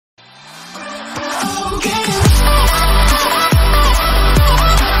Welcome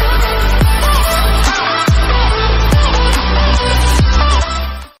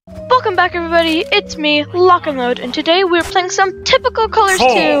back, everybody. It's me, Lock and Load, and today we're playing some Typical Colors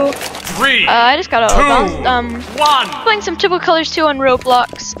 2. 3, I just got a 1. Playing some Typical Colors 2 on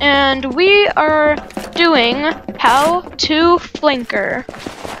Roblox, and we are doing How to Flanker.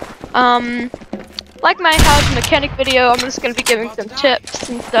 Like my How to Mechanic video, I'm just gonna be giving some tips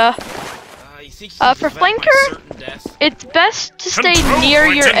and stuff. For Flanker, it's best to stay near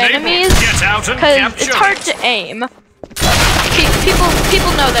your enemies because it's hard to aim.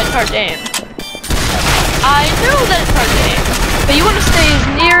 People know that it's hard to aim. I know that it's hard to aim, but you want to stay as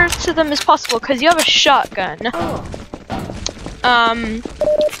near to them as possible because you have a shotgun.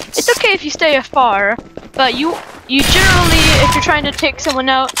 It's okay if you stay afar, but you generally, if you're trying to take someone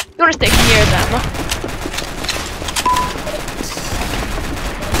out, you want to stay near them.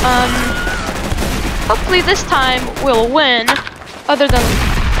 Hopefully this time we'll win. Other than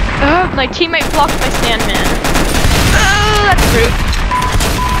my teammate blocked my Sandman. That's rude.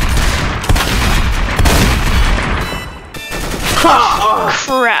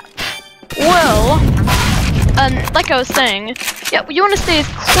 Crap. Well, like I was saying, yeah, you want to stay as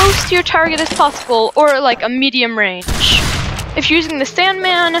close to your target as possible, or like a medium range. If you're using the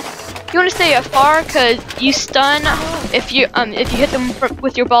Sandman, you want to stay afar because you stun if you hit them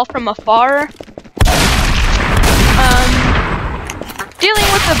with your ball from afar. Dealing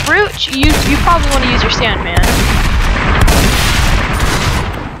with the brute, you probably want to use your Sandman.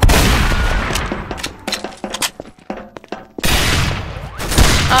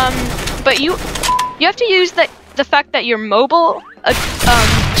 But you have to use the fact that you're mobile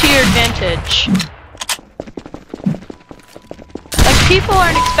to your advantage. Like, people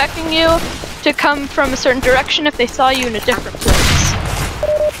aren't expecting you to come from a certain direction if they saw you in a different place.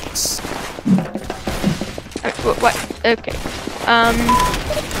 What? Okay.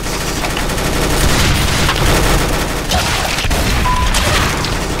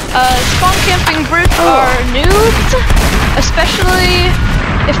 Spawn camping brutes are noobs, especially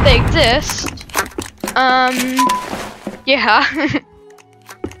if they exist. Yeah.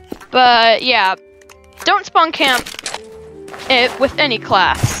 But yeah, don't spawn camp it with any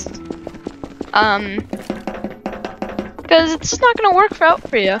class. Because it's not gonna work out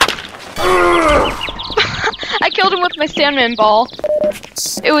for you. I killed him with my Sandman ball.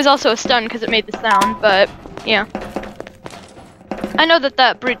 It was also a stun because it made the sound, but yeah. I know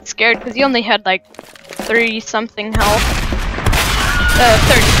that brute's scared because he only had like 30-something health.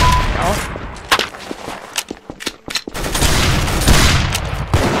 30-something health.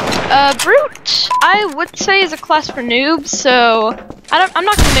 Brute, I would say, is a class for noobs, so I'm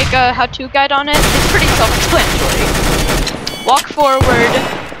not gonna make a how-to guide on it. It's pretty self-explanatory. Walk forward,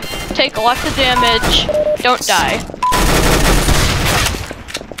 take lots of damage, don't die.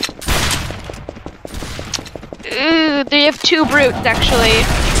 Ooh, they have 2 brutes actually.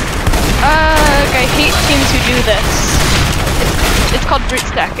 I hate teams who do this. It's called brute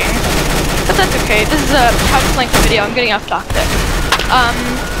stacking. But that's okay. This is a how to flank video. I'm getting off topic.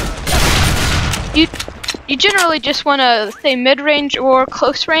 You generally just want to stay mid-range or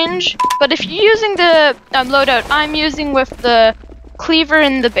close range. But if you're using the loadout I'm using with the cleaver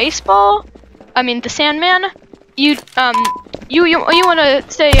and the baseball, the Sandman, you want to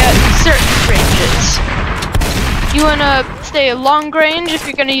stay at certain ranges. You want to stay long range if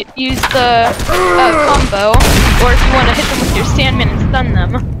you're going to use the combo, or if you want to hit them with your Sandman and stun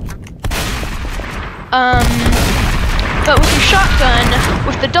them. But with your shotgun,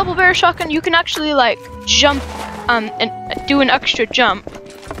 with the double barrel shotgun, you can actually like jump and do an extra jump.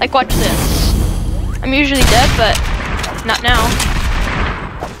 Like, watch this. I'm usually dead, but not now.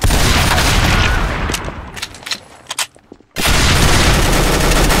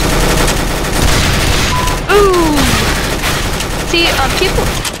 Ooh! See,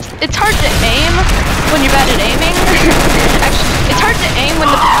 it's hard to aim when you're bad at aiming. Actually, it's hard to aim when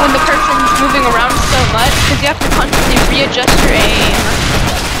the person's moving around so much because you have to constantly readjust your aim.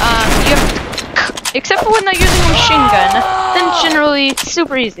 Except for when they're using a machine gun, then generally it's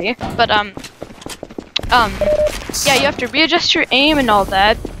super easy. But yeah, you have to readjust your aim and all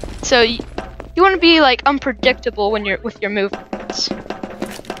that. So you want to be like unpredictable when with your movements.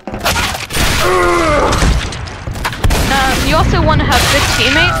 You also want to have good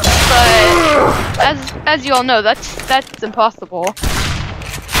teammates, but as you all know, that's impossible.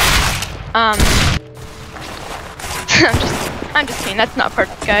 I'm just kidding. That's not part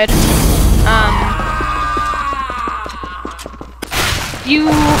of the guide. You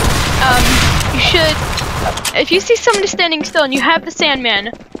should, if you see somebody standing still and you have the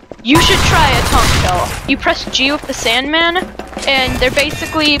Sandman, you should try a taunt kill. You press G with the Sandman, and they're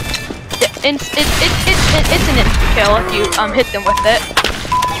basically it's an instant kill if you hit them with it.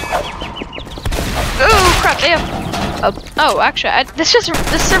 Oh crap! They have. Oh, actually, this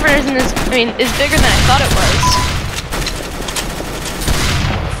server isn't as is bigger than I thought it was.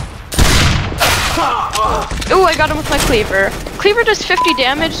 Oh, I got him with my cleaver. Cleaver does 50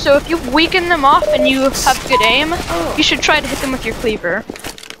 damage, so if you weaken them off and you have good aim, you should try to hit them with your cleaver.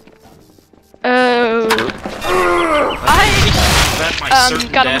 I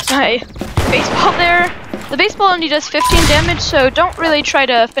got him with my baseball there. The baseball only does 15 damage, so don't really try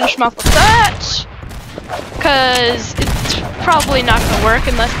to finish him off with that, cause it's probably not gonna work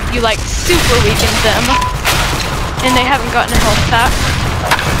unless you like super weaken them, and they haven't gotten a health pack.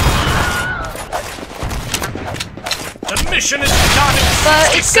 The mission is done in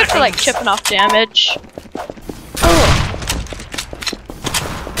But it's good for like chipping off damage.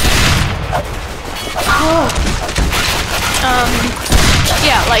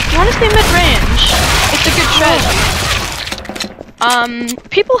 Yeah, like you want to stay mid-range. It's a good strategy.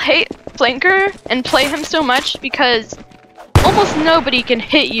 People hate Flanker and play him so much because almost nobody can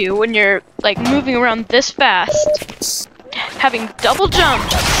hit you when you're like moving around this fast, having double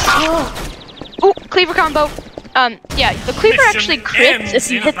jumps. Ooh, cleaver combo. Yeah, the cleaver actually crits if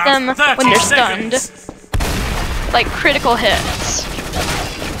you hit them when they're stunned. Like critical hits.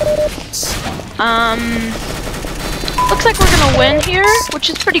 Looks like we're gonna win here, which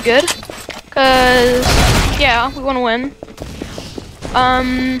is pretty good. Cause, yeah, we wanna win.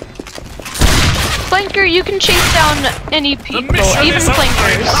 Flanker, you can chase down any people, even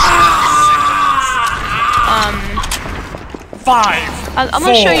flankers. I'm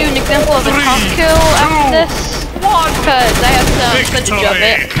gonna show you an example of a top kill after this. Because I have some footage of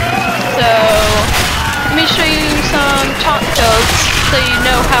it. So, let me show you some taunt kills so you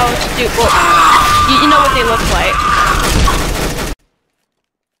know how to do, well, you know what they look like.